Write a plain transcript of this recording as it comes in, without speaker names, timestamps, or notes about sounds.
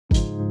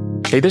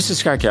Hey, this is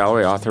Scott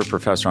Galloway, author,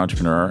 professor,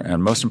 entrepreneur,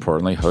 and most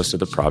importantly, host of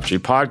the Prop G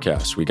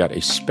podcast. We got a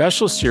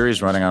special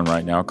series running on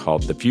right now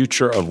called The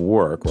Future of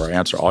Work, where I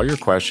answer all your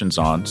questions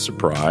on,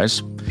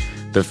 surprise,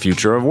 the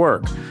future of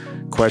work.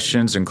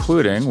 Questions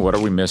including, what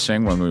are we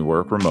missing when we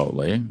work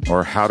remotely?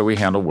 Or how do we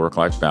handle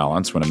work-life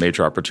balance when a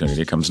major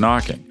opportunity comes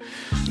knocking?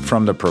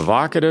 From the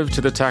provocative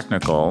to the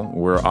technical,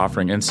 we're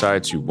offering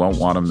insights you won't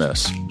want to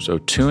miss. So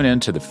tune in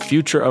to The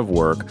Future of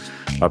Work,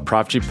 a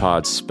Prop G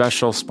Pod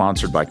special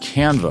sponsored by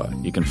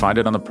Canva. You can find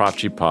it on the Prop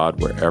G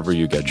Pod wherever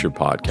you get your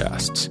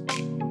podcasts.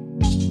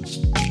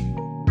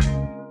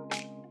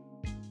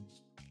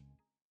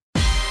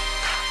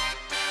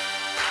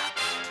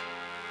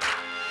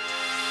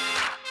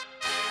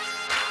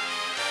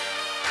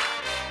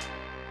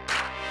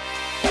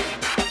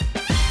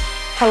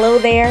 Hello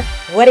there,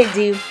 what it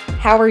do,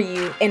 how are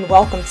you, and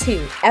welcome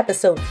to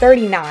episode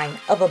 39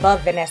 of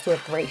Above Vanessa with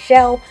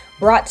Raichele,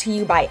 brought to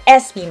you by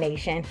SB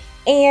Nation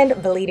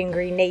and Bleeding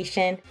Green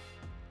Nation.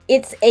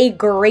 It's a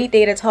great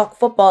day to talk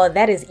football.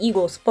 That is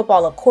Eagles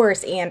football, of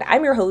course, and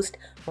I'm your host,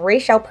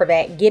 Raichele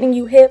Privette, getting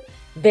you hip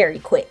very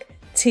quick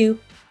to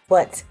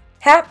what's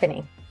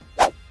happening.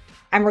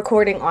 I'm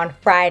recording on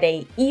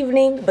Friday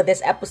evening, but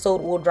this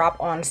episode will drop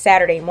on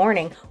Saturday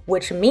morning,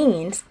 which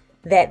means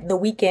that the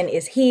weekend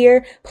is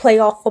here.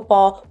 Playoff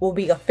football will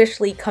be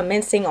officially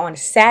commencing on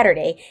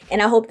Saturday,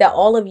 and I hope that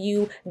all of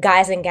you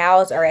guys and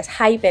gals are as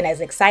hype and as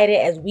excited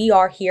as we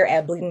are here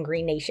at Bleeding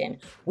Green Nation.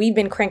 We've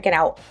been cranking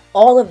out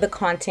all of the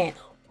content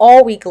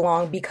all week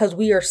long because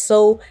we are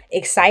so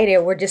excited.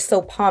 We're just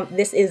so pumped.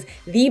 This is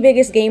the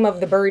biggest game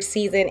of the bird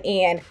season,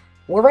 and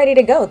we're ready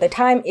to go. The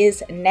time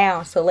is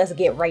now, so let's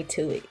get right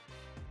to it.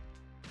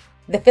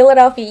 The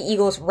Philadelphia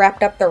Eagles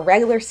wrapped up the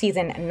regular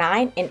season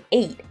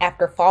 9-8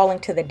 after falling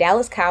to the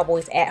Dallas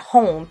Cowboys at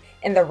home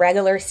in the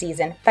regular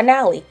season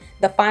finale.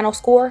 The final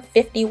score,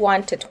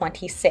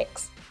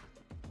 51-26.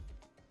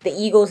 The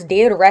Eagles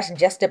did rest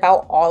just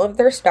about all of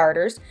their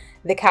starters.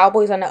 The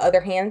Cowboys, on the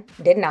other hand,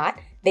 did not.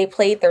 They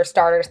played their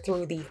starters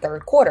through the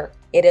third quarter.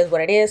 It is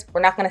what it is. We're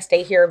not going to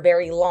stay here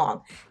very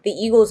long. The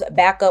Eagles'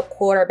 backup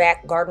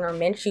quarterback, Gardner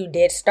Minshew,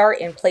 did start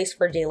in place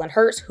for Jalen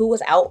Hurts, who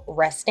was out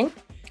resting.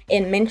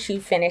 And Minshew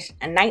finished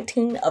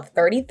 19 of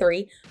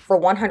 33 for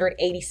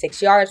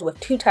 186 yards with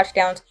 2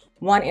 touchdowns,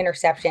 1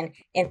 interception,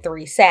 and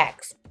 3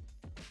 sacks.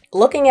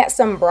 Looking at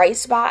some bright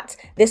spots,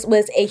 this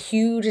was a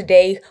huge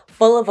day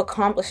full of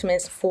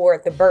accomplishments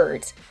for the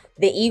Birds.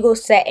 The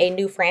Eagles set a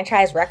new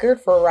franchise record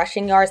for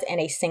rushing yards in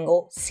a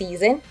single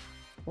season.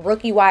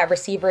 Rookie wide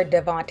receiver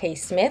Devontae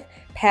Smith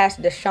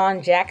passed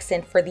Deshaun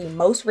Jackson for the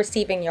most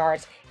receiving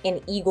yards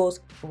in Eagles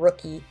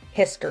rookie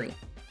history.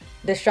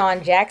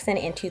 Deshaun Jackson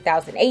in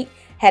 2008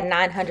 had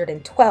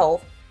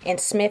 912, and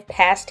Smith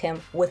passed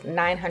him with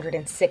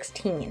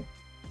 916.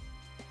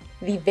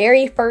 The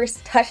very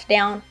first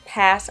touchdown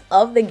pass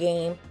of the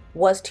game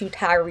was to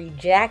Tyree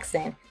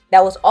Jackson.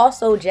 That was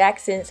also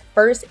Jackson's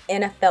first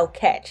NFL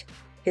catch.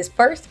 His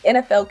first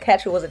NFL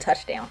catch was a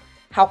touchdown.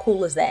 How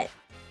cool is that?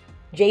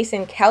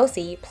 Jason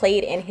Kelce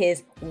played in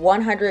his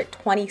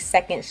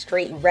 122nd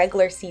straight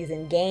regular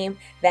season game.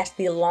 That's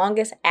the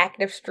longest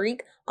active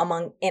streak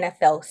among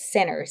NFL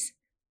centers.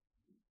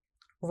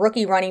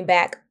 Rookie running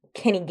back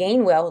Kenny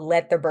Gainwell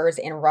led the Birds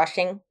in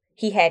rushing.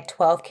 He had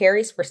 12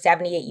 carries for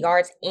 78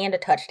 yards and a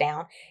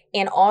touchdown.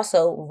 And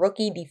also,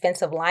 rookie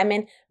defensive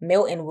lineman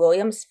Milton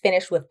Williams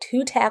finished with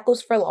 2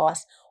 tackles for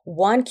loss,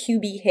 1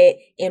 QB hit,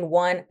 and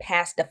 1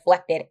 pass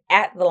deflected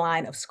at the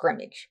line of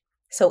scrimmage.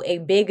 So a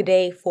big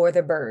day for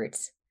the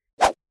Birds.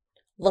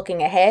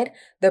 Looking ahead,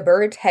 the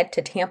Birds head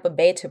to Tampa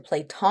Bay to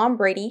play Tom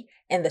Brady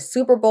and the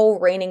Super Bowl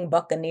reigning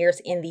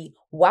Buccaneers in the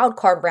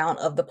wildcard round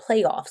of the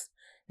playoffs.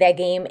 That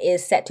game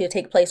is set to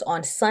take place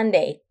on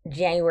Sunday,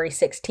 January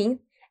 16th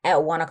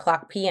at 1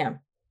 o'clock p.m.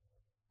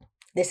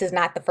 This is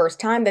not the first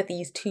time that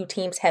these two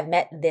teams have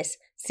met this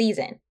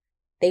season.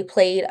 They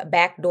played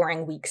back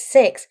during week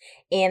 6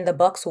 and the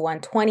Bucs won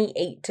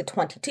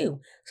 28-22.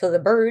 So the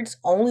Birds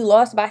only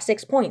lost by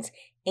 6 points.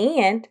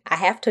 And I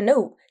have to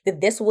note that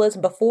this was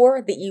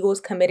before the Eagles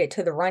committed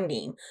to the run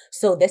game.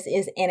 So this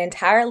is an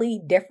entirely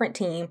different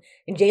team.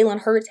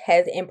 Jalen Hurts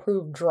has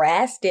improved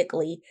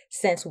drastically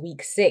since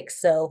week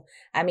 6. So,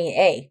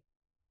 hey,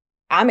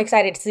 I'm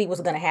excited to see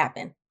what's going to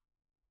happen.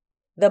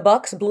 The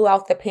Bucs blew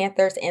out the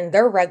Panthers in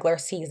their regular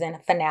season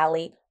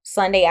finale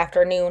Sunday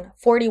afternoon,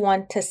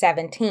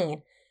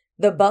 41-17.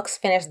 The Bucs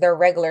finished their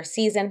regular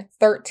season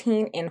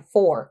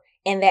 13-4.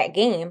 In that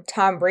game,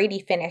 Tom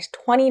Brady finished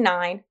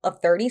 29 of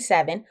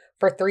 37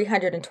 for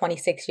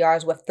 326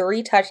 yards with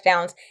 3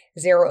 touchdowns,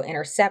 0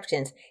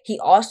 interceptions. He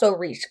also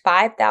reached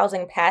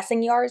 5,000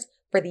 passing yards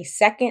for the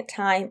second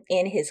time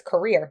in his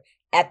career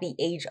at the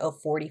age of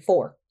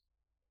 44.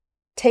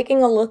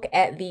 Taking a look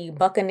at the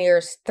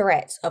Buccaneers'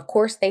 threats, of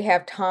course, they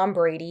have Tom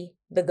Brady,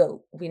 the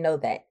GOAT. We know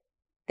that.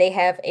 They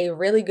have a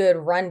really good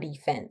run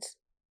defense.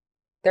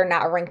 They're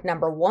not ranked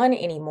number 1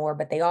 anymore,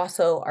 but they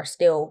also are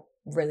still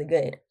really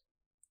good.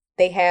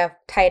 They have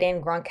tight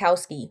end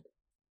Gronkowski.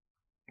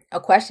 A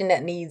question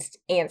that needs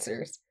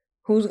answers.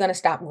 Who's going to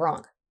stop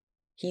Gronk?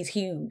 He's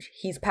huge.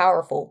 He's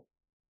powerful.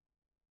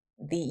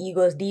 the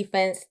Eagles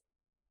defense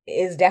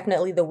is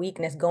definitely the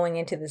weakness going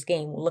into this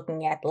game,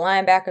 looking at the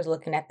linebackers,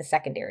 looking at the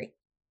secondary.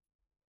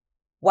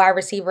 Wide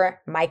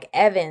receiver Mike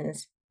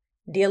Evans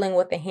dealing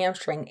with a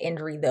hamstring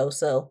injury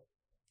though,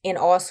 and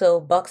also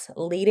Bucs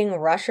leading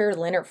rusher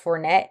Leonard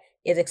Fournette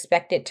is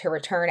expected to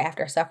return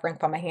after suffering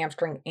from a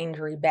hamstring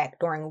injury back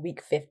during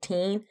week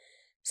 15.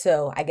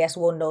 So I guess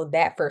we'll know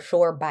that for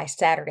sure by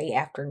Saturday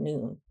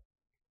afternoon.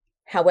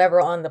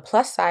 However, on the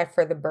plus side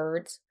for the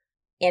Birds,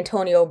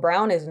 Antonio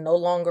Brown is no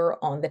longer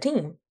on the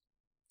team.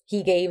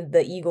 He gave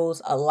the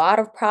Eagles a lot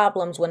of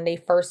problems when they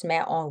first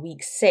met on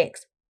week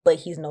 6, but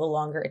he's no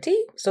longer a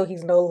team, so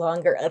he's no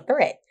longer a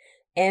threat.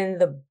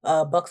 And the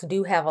Bucs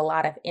do have a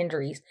lot of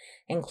injuries,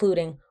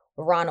 including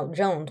Ronald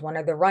Jones, one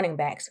of the running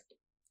backs.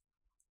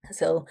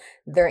 So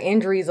their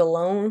injuries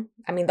alone,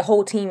 the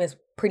whole team is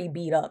pretty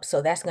beat up.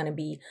 So that's going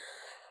to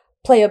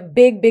play a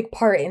big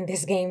part in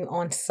this game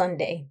on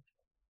Sunday.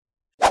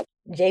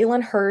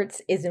 Jalen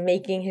Hurts is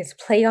making his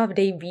playoff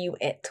debut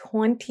at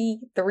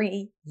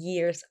 23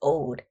 years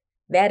old.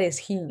 That is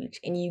huge.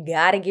 And you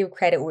got to give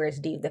credit where it's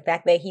due. The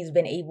fact that he's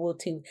been able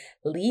to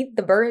lead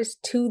the Birds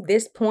to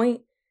this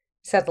point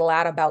says a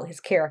lot about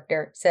his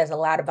character, says a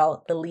lot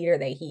about the leader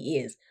that he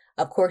is.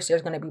 Of course,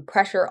 there's going to be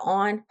pressure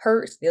on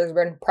Hurts. There's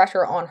been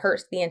pressure on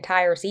Hurts the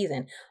entire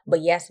season.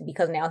 But yes,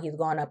 because now he's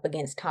going up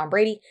against Tom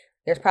Brady,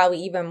 there's probably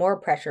even more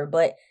pressure.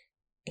 But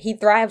he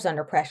thrives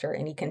under pressure,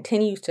 and he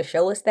continues to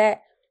show us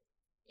that.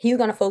 He's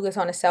going to focus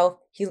on himself.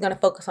 He's going to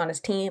focus on his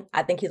team.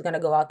 I think he's going to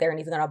go out there and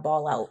he's going to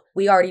ball out.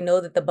 We already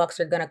know that the Bucs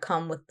are going to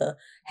come with the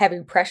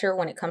heavy pressure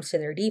when it comes to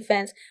their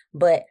defense,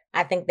 but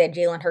I think that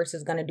Jalen Hurts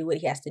is going to do what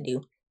he has to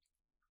do.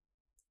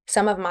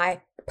 Some of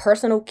my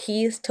personal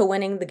keys to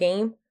winning the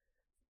game,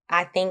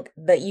 I think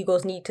the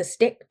Eagles need to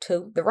stick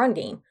to the run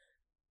game.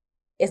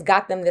 It's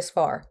got them this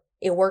far.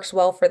 It works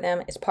well for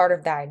them. It's part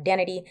of their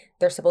identity.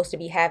 They're supposed to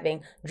be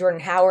having Jordan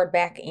Howard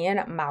back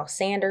and Miles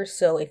Sanders,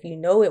 so if you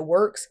know it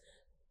works,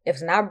 if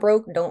it's not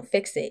broke, don't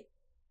fix it.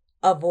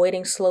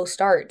 Avoiding slow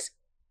starts.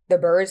 The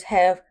Birds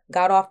have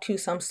got off to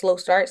some slow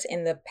starts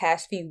in the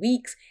past few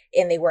weeks,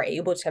 and they were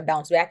able to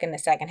bounce back in the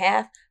second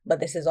half.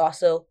 But this is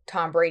also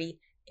Tom Brady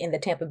in the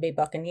Tampa Bay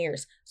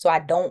Buccaneers. So I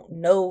don't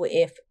know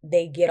if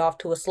they get off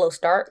to a slow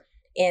start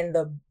and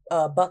the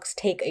Bucs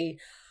take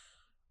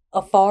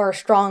a far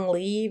strong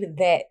lead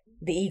that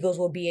the Eagles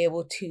will be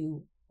able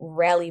to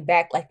rally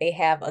back like they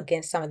have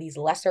against some of these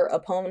lesser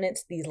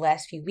opponents these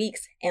last few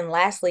weeks. And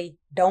lastly,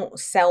 don't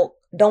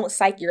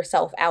psych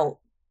yourself out.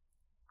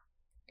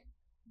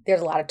 There's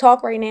a lot of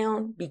talk right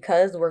now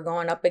because we're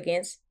going up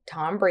against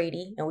Tom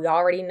Brady and we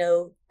already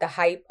know the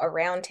hype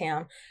around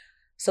him.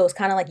 So it's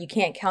kind of like you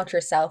can't count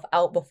yourself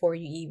out before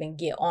you even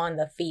get on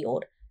the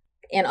field.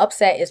 An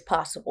upset is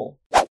possible.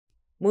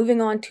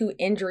 Moving on to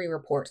injury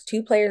reports.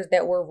 2 players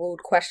that were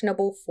ruled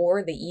questionable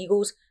for the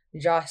Eagles,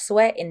 Josh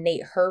Sweat and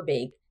Nate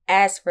Herbig.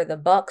 As for the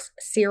Bucs,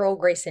 Cyril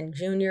Grayson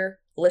Jr.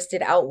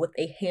 listed out with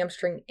a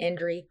hamstring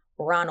injury,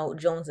 Ronald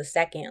Jones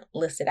II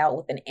listed out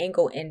with an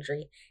ankle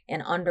injury,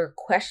 and under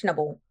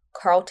questionable,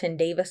 Carlton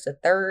Davis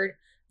III,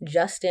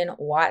 Justin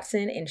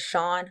Watson, and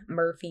Sean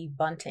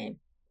Murphy-Bunting.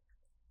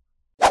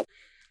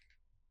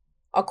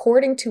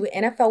 According to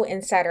NFL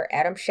insider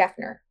Adam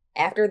Schefter,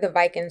 after the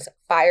Vikings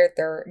fired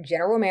their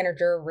general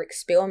manager Rick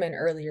Spielman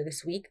earlier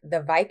this week,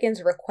 the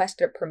Vikings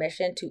requested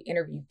permission to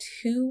interview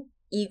 2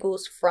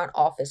 Eagles front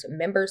office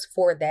members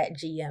for that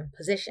GM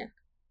position.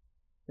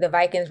 The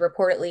Vikings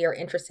reportedly are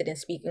interested in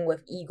speaking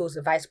with Eagles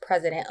Vice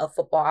President of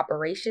Football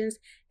Operations,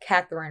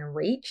 Catherine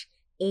Raichele,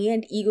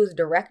 and Eagles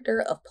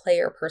Director of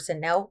Player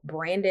Personnel,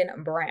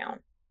 Brandon Brown.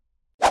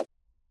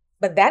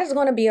 But that is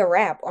going to be a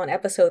wrap on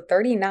episode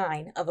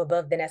 39 of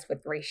Above the Nest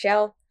with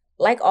Raichele.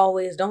 Like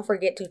always, don't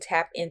forget to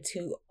tap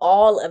into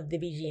all of the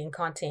BGN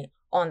content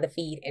on the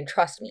feed, and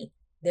trust me,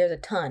 there's a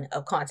ton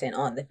of content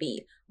on the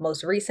feed.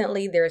 Most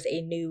recently, there's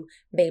a new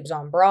Babes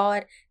on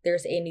Broad.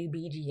 There's a new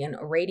BGN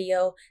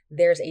Radio.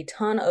 There's a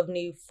ton of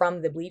new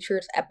From the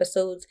Bleachers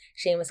episodes.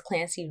 Seamus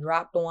Clancy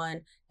dropped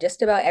one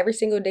just about every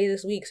single day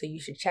this week, so you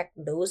should check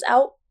those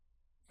out.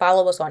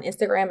 Follow us on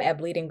Instagram at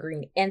Bleeding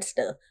Green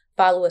Insta.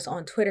 Follow us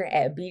on Twitter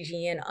at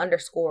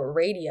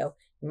BGN_radio.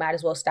 You might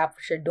as well stop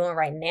what you're doing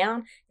right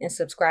now and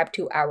subscribe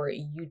to our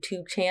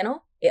YouTube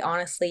channel. It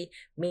honestly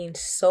means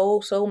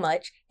so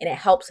much, and it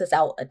helps us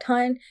out a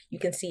ton. You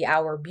can see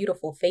our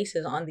beautiful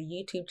faces on the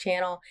YouTube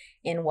channel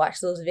and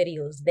watch those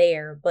videos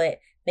there. But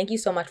thank you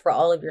so much for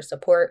all of your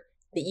support.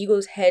 The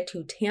Eagles head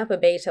to Tampa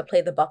Bay to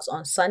play the Bucs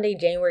on Sunday,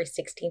 January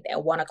 16th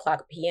at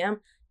 1:00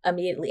 p.m.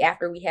 immediately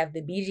after we have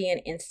the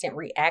BGN Instant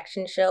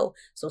Reaction Show.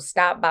 So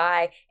stop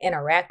by,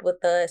 interact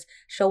with us,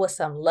 show us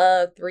some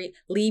love,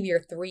 leave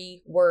your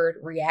 3-word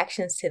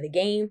reactions to the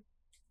game.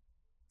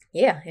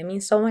 Yeah, it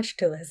means so much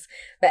to us.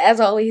 But as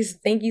always,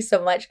 thank you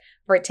so much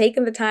for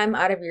taking the time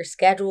out of your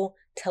schedule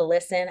to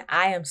listen.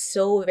 I am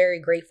so very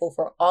grateful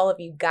for all of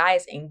you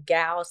guys and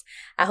gals.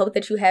 I hope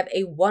that you have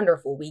a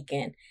wonderful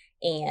weekend.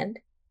 And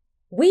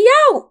we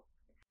out!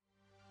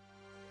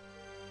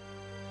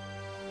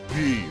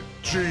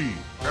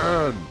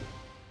 BGN